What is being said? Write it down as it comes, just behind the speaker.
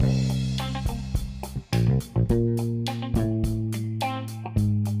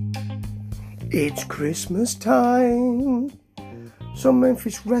It's Christmas time, so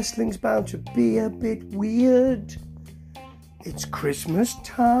Memphis wrestling's bound to be a bit weird. It's Christmas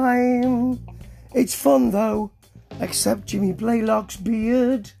time, it's fun though, except Jimmy Blaylock's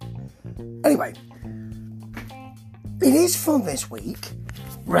beard. Anyway, it is fun this week,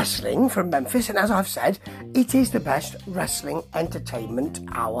 wrestling from Memphis, and as I've said, it is the best wrestling entertainment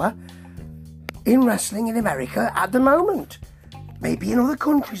hour in wrestling in America at the moment. Maybe in other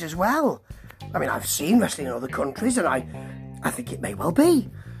countries as well. I mean, I've seen wrestling in other countries, and I think it may well be.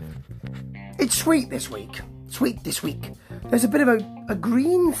 It's sweet this week. Sweet this week. There's a bit of a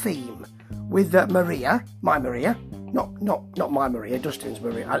green theme with Maria, my Maria. Not my Maria, Dustin's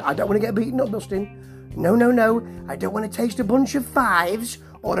Maria. I don't want to get beaten up, Dustin. No. I don't want to taste a bunch of fives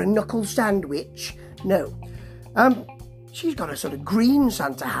or a knuckle sandwich. No. She's got a sort of green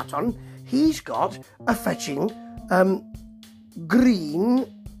Santa hat on. He's got a fetching green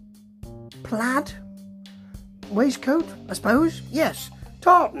plaid waistcoat, I suppose. Yes,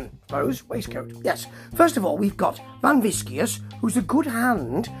 tartan, I suppose, waistcoat. Yes. First of all, we've got Van Viscius, who's a good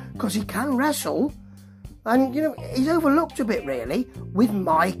hand because he can wrestle, and you know he's overlooked a bit really. With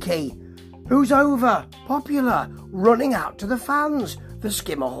Mikey, who's over popular, running out to the fans. The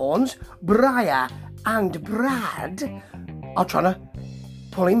Skimmerhorns, Briar and Brad, are trying to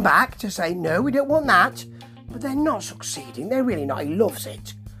pull him back to say no, we don't want that, but they're not succeeding. They're really not. He loves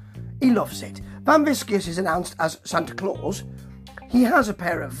it. He loves it. Van Viscius is announced as Santa Claus. He has a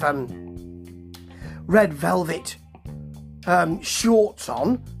pair of red velvet shorts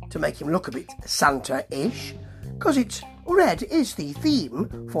on to make him look a bit Santa-ish, because it's red is the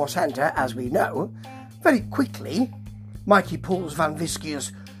theme for Santa, as we know. Very quickly, Mikey pulls Van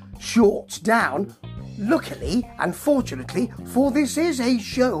Viscius' shorts down. Luckily and fortunately, for this is a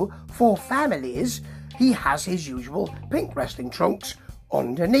show for families, he has his usual pink wrestling trunks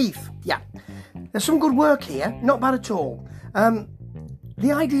underneath. Yeah, there's some good work here, not bad at all.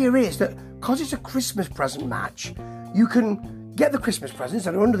 The idea is that because it's a Christmas present match, you can get the Christmas presents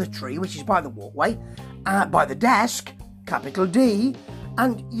that are under the tree, which is by the walkway, by the desk, capital D,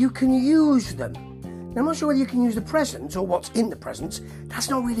 and you can use them. Now, I'm not sure whether you can use the presents or what's in the presents. That's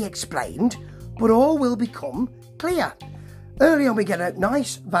not really explained, but all will become clear. Early on, we get a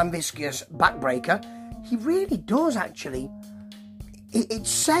nice Van Viscius backbreaker. He really does actually.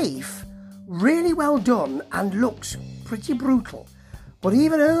 It's safe, really well done, and looks pretty brutal. But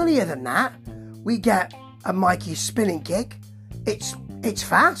even earlier than that, we get a Mikey spinning kick. It's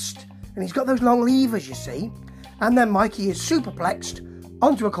fast, and he's got those long levers, you see. And then Mikey is superplexed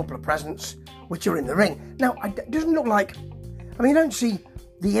onto a couple of presents, which are in the ring. Now, it doesn't look like... I mean, you don't see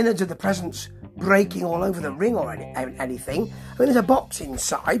the innards of the presents breaking all over the ring or anything. I mean, there's a box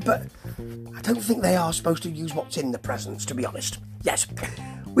inside, but I don't think they are supposed to use what's in the presents, to be honest. Yes,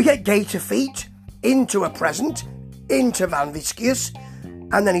 we get Gator feet into a present, into Van Viscius,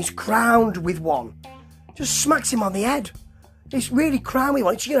 and then he's crowned with one. Just smacks him on the head. It's really crowning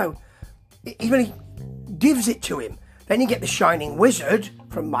one. It's, you know, he really gives it to him. Then you get the Shining Wizard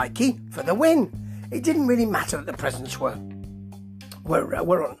from Mikey for the win. It didn't really matter that the presents weren't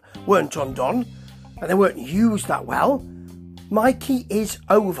undone, and they weren't used that well. Mikey is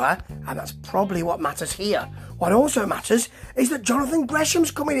over, and that's probably what matters here. What also matters is that Jonathan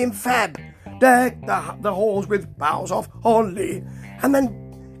Gresham's coming in Feb. Deck the halls with boughs of holly. And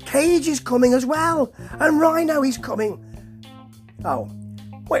then Cage is coming as well, and Rhino is coming. Oh,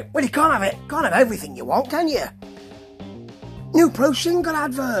 wait, well, you can't have it. Can't have everything you want, can you? New Pro Shingle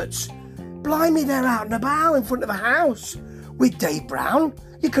adverts. Blimey, they're out and about in front of a house. With Dave Brown,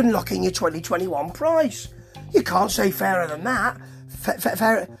 you can lock in your 2021 price. You can't say fairer than that.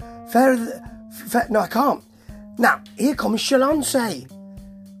 No, I can't. Now, here comes Shalonce.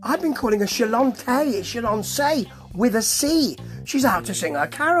 I've been calling her Shalonte. It's Shalonce with a C. She's out to sing her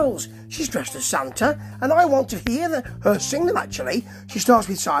carols. She's dressed as Santa, and I want to hear her sing them, actually. She starts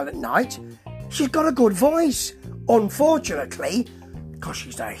with Silent Night. She's got a good voice. Unfortunately, because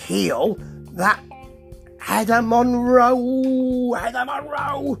she's a heel, that Heather Monroe,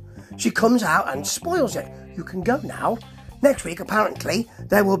 she comes out and spoils it. You can go now. Next week, apparently,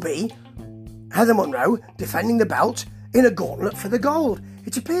 there will be Heather Monroe defending the belt in a gauntlet for the gold.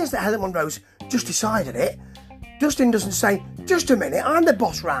 It appears that Heather Monroe's just decided it. Dustin doesn't say, just a minute, I'm the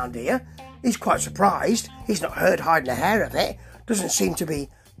boss round here. He's quite surprised. He's not heard hiding a hair of it. Doesn't seem to be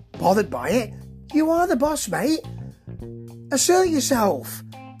bothered by it. You are the boss, mate. Assert yourself.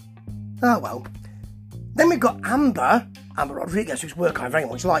 Oh, well. Then we've got Amber Rodriguez, whose work I very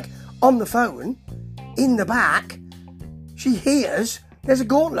much like, on the phone, in the back. She hears there's a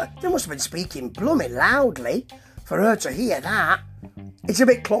gauntlet. They must have been speaking blooming loudly for her to hear that. It's a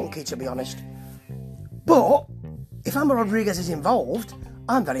bit clunky, to be honest. But if Amber Rodriguez is involved,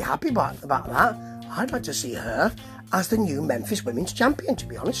 I'm very happy about that. I'd like to see her as the new Memphis Women's Champion, to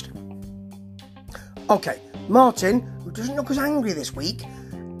be honest. Okay, Martin, who doesn't look as angry this week,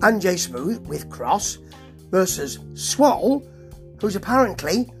 and Jay Smooth with Cross versus Swole, who's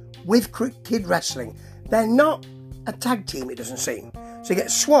apparently with Kid Wrestling. They're not a tag team, it doesn't seem. So you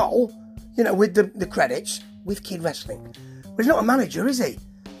get Swole, with the credits, with Kid Wrestling. But he's not a manager, is he?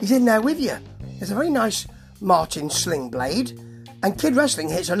 He's in there with you. There's a very nice Martin sling blade, and Kid Wrestling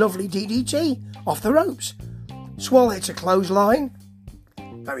hits a lovely DDT off the ropes. Swole hits a clothesline.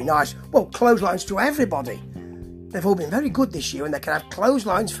 Very nice. Well, clotheslines to everybody. They've all been very good this year, and they can have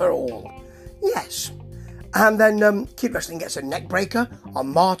clotheslines for all. Yes. And then Kid Wrestling gets a neck breaker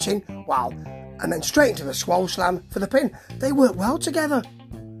on Martin. Wow. And then straight into the Swole Slam for the pin. They work well together.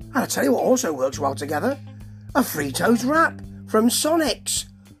 And I tell you what also works well together. A Fritos wrap from Sonics.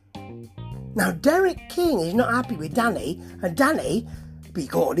 Now, Derek King is not happy with Danny, and Danny, be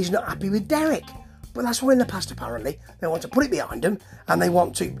good, he's not happy with Derek. But that's all in the past, apparently. They want to put it behind them, and they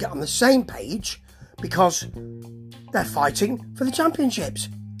want to get on the same page because they're fighting for the championships.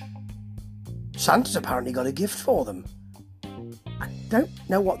 Santa's apparently got a gift for them. I don't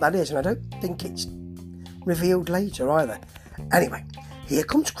know what that is, and I don't think it's revealed later either. Anyway, here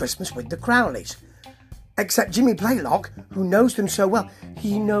comes Christmas with the Crowleys. Except Jimmy Blaylock, who knows them so well.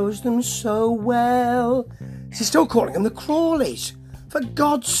 He knows them so well. He's still calling them the Crawleys. For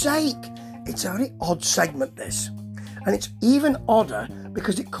God's sake. It's a very odd segment, this. And it's even odder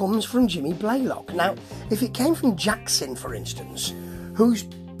because it comes from Jimmy Blaylock. Now, if it came from Jackson, for instance, who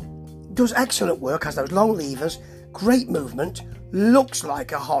does excellent work, has those long levers, great movement, looks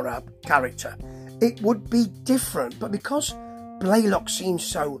like a horror character, it would be different. But because Blaylock seems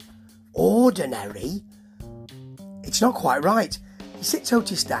so ordinary, it's not quite right. He sits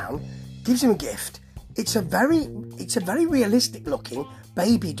Otis down, gives him a gift. It's a very realistic looking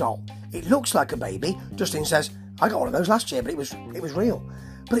baby doll. It looks like a baby. Justin says, I got one of those last year, but it was real.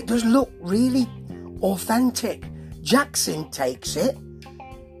 But it does look really authentic. Jackson takes it,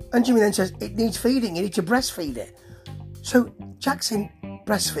 and Jimmy then says, it needs feeding, you need to breastfeed it. So Jackson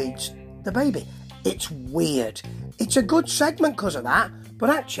breastfeeds the baby. It's weird. It's a good segment because of that, but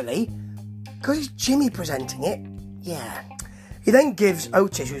actually, because it's Jimmy presenting it, yeah. He then gives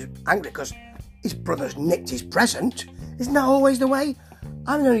Otis, who's angry because his brother's nicked his present. Isn't that always the way?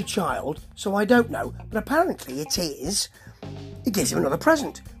 I'm an only child, so I don't know, but apparently it is. He gives him another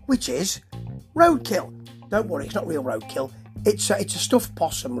present, which is roadkill. Don't worry, it's not real roadkill. It's a stuffed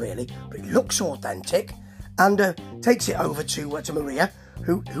possum, really, but it looks authentic, and takes it over to Maria,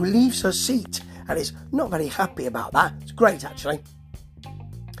 who leaves her seat and is not very happy about that. It's great, actually.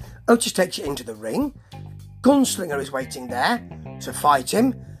 Otis takes it into the ring. Gunslinger is waiting there to fight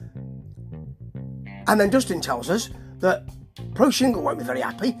him. And then Dustin tells us that Pro Shingle won't be very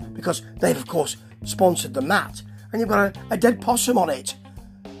happy because they've, of course, sponsored the mat. And you've got a dead possum on it.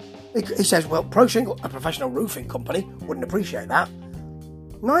 He says, well, Pro Shingle, a professional roofing company, wouldn't appreciate that.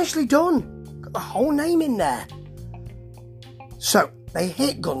 Nicely done. Got the whole name in there. So, they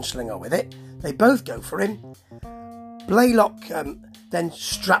hit Gunslinger with it. They both go for him. Blaylock then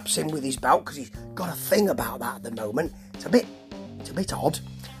straps him with his belt because he's got a thing about that at the moment. It's a bit odd.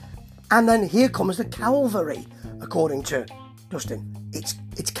 And then here comes the cavalry, according to Dustin.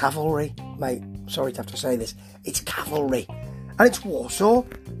 It's cavalry, mate. Sorry to have to say this. It's cavalry. And it's Warsaw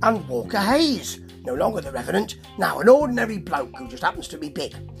and Walker Hayes. No longer the Revenant, now an ordinary bloke who just happens to be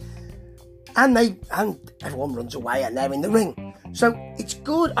big. And everyone runs away and they're in the ring. So it's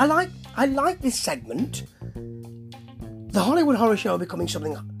good. I like this segment. The Hollywood Horror Show are becoming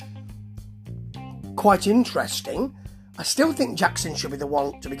something quite interesting. I still think Jackson should be the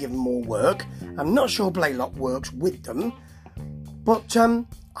one to be given more work. I'm not sure Blaylock works with them. But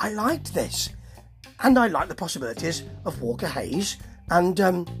I liked this. And I like the possibilities of Walker Hayes and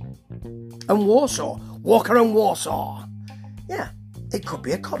Warsaw. Walker and Warsaw. Yeah, it could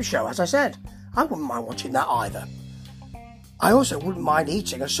be a cop show, as I said. I wouldn't mind watching that either. I also wouldn't mind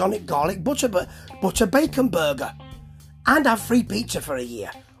eating a Sonic Garlic Butter Bacon Burger and have free pizza for a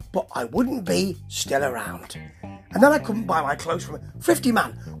year, but I wouldn't be still around. And then I couldn't buy my clothes from a Thrifty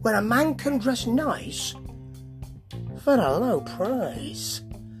Man, where a man can dress nice for a low price.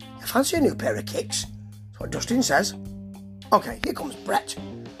 You fancy a new pair of kicks? That's what Dustin says. Okay, here comes Brett.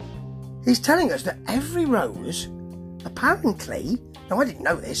 He's telling us that every rose, apparently, now I didn't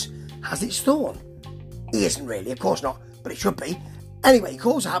know this, has its thorn. He isn't really, of course not, but it should be. Anyway, he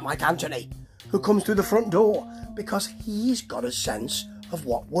calls out Mike Anthony, who comes through the front door, because he's got a sense of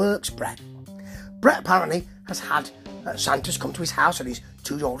what works, Brett. Brett apparently has had Santa's come to his house and his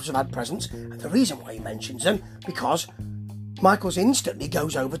two daughters have had presents. And the reason why he mentions them, because Michael's instantly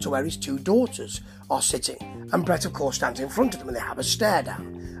goes over to where his two daughters are sitting. And Brett, of course, stands in front of them and they have a stare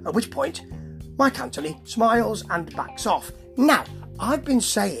down. At which point, Mike Anthony smiles and backs off. Now, I've been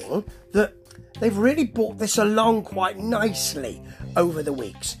saying that they've really brought this along quite nicely over the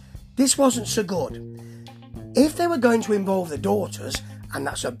weeks. This wasn't so good. If they were going to involve the daughters, and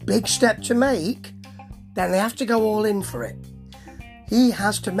that's a big step to make, then they have to go all in for it. He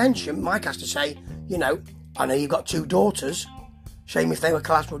has to mention, Mike has to say, you know, I know you've got two daughters. Shame if they were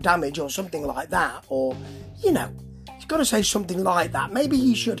collateral damage or something like that. Or, you know, he's got to say something like that. Maybe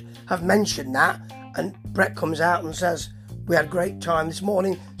he should have mentioned that. And Brett comes out and says, we had a great time this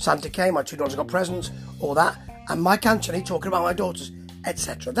morning. Santa came, my two daughters got presents, all that. And Mike Anthony talking about my daughters,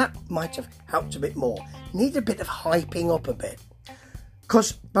 etc. That might have helped a bit more. Need a bit of hyping up a bit.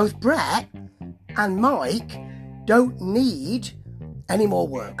 Because both Brett and Mike don't need any more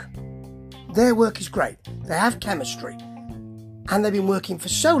work. Their work is great. They have chemistry. And they've been working for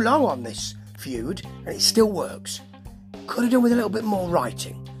so long on this feud, and it still works. Could have done with a little bit more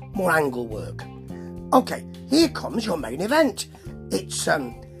writing, more angle work. Okay, here comes your main event. It's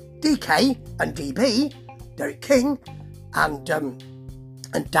DK and DB, Derek King, and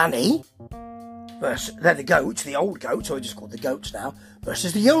Danny. Versus, they're the goats, the old goats, or we just call the goats now,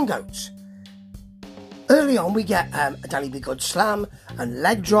 versus the young goats. Early on, we get a Danny Be Good slam and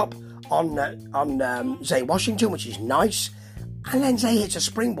leg drop on Zay Washington, which is nice. And then Zay hits a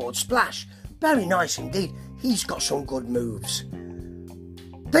springboard splash. Very nice indeed. He's got some good moves.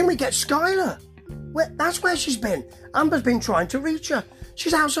 Then we get Skylar. That's where she's been. Amber's been trying to reach her.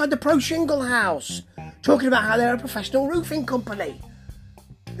 She's outside the Pro Shingle house, talking about how they're a professional roofing company.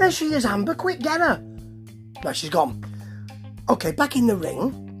 There she is, Amber. Quick, get her. No, she's gone. Okay, back in the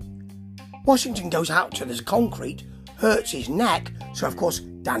ring. Washington goes out to the concrete, hurts his neck, so of course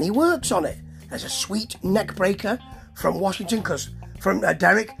Danny works on it. There's a sweet neck breaker from Washington, from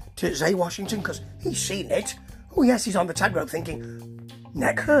Derek to Zay Washington, because he's seen it. Oh yes, he's on the tag rope thinking,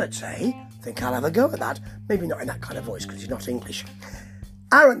 neck hurts, eh? Think I'll have a go at that. Maybe not in that kind of voice because he's not English.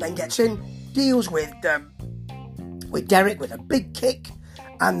 Aaron then gets in, deals with Derek with a big kick,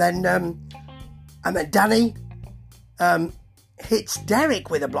 and then Danny hits Derek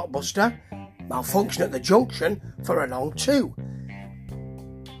with a blockbuster, malfunction at the junction for a long 2.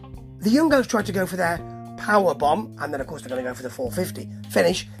 The Young Goats tried to go for their power bomb, and then of course they're going to go for the 450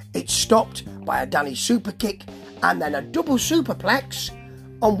 finish. It's stopped by a Danny super kick and then a double superplex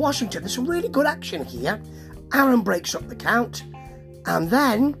on Washington. There's some really good action here. Aaron breaks up the count, and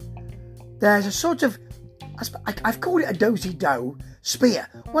then there's a sort of, I've called it a dozy-do spear.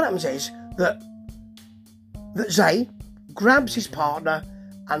 What happens is that Zay grabs his partner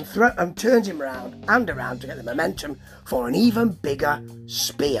and turns him around and around to get the momentum for an even bigger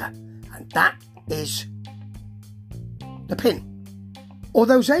spear. And that is the pin.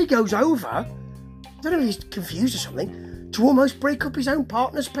 Although Zay goes over, I don't know if he's confused or something, to almost break up his own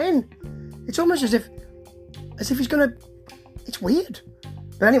partner's pin. It's almost as if he's going to... It's weird.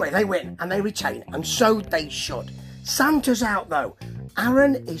 But anyway, they win and they retain, and so they should. Santa's out though.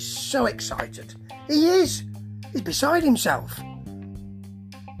 Aaron is so excited. He is. He's beside himself.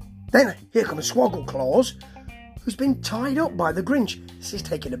 Then here comes Swoggle Claus, who's been tied up by the Grinch. This is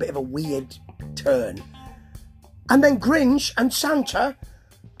taking a bit of a weird turn. And then Grinch and Santa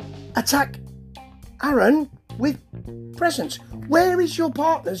attack Aaron with presents. Where is your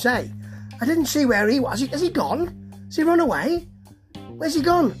partner, Zay? I didn't see where he was. Has he gone? Has he run away? Where's he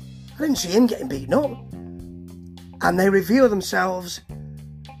gone? I didn't see him getting beaten up. And they reveal themselves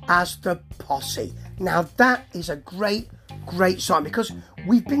as the Posse. Now that is a great sign, because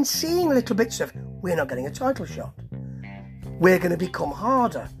we've been seeing little bits of, we're not getting a title shot. We're going to become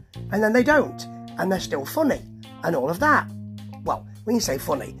harder. And then they don't. And they're still funny. And all of that. Well, when you say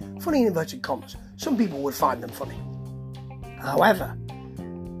funny in inverted commas, some people would find them funny. However,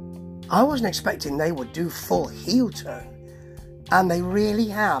 I wasn't expecting they would do full heel turn. And they really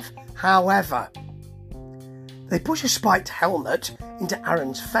have. However, they push a spiked helmet into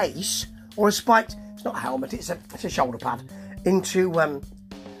Aaron's face, or a spiked, it's not a helmet, it's a shoulder pad, into,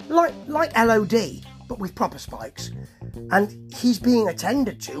 like LOD, but with proper spikes. And he's being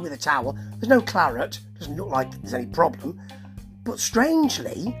attended to with a towel. There's no claret, doesn't look like there's any problem. But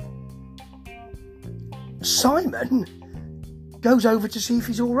strangely, Simon goes over to see if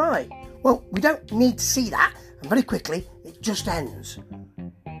he's all right. Well, we don't need to see that, and very quickly, it just ends.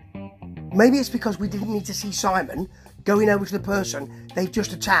 Maybe it's because we didn't need to see Simon going over to the person they've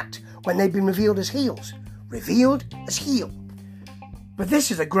just attacked when they've been revealed as heels. Revealed as heel. But this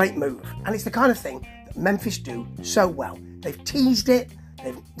is a great move, and it's the kind of thing Memphis do so well. They've teased it.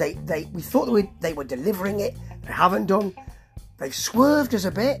 We thought they were delivering it. They haven't done. They've swerved us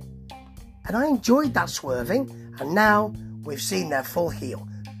a bit, and I enjoyed that swerving. And now we've seen their full heel.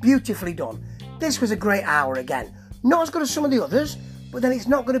 Beautifully done. This was a great hour again. Not as good as some of the others, but then it's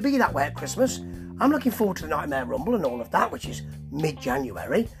not going to be that way at Christmas. I'm looking forward to the Nightmare Rumble and all of that, which is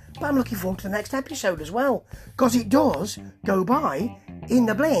mid-January. But I'm looking forward to the next episode as well, because it does go by in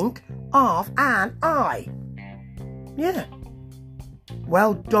the blink of an eye. Yeah.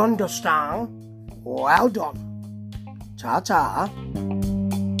 Well done, Dustin. Well done. Ta-ta.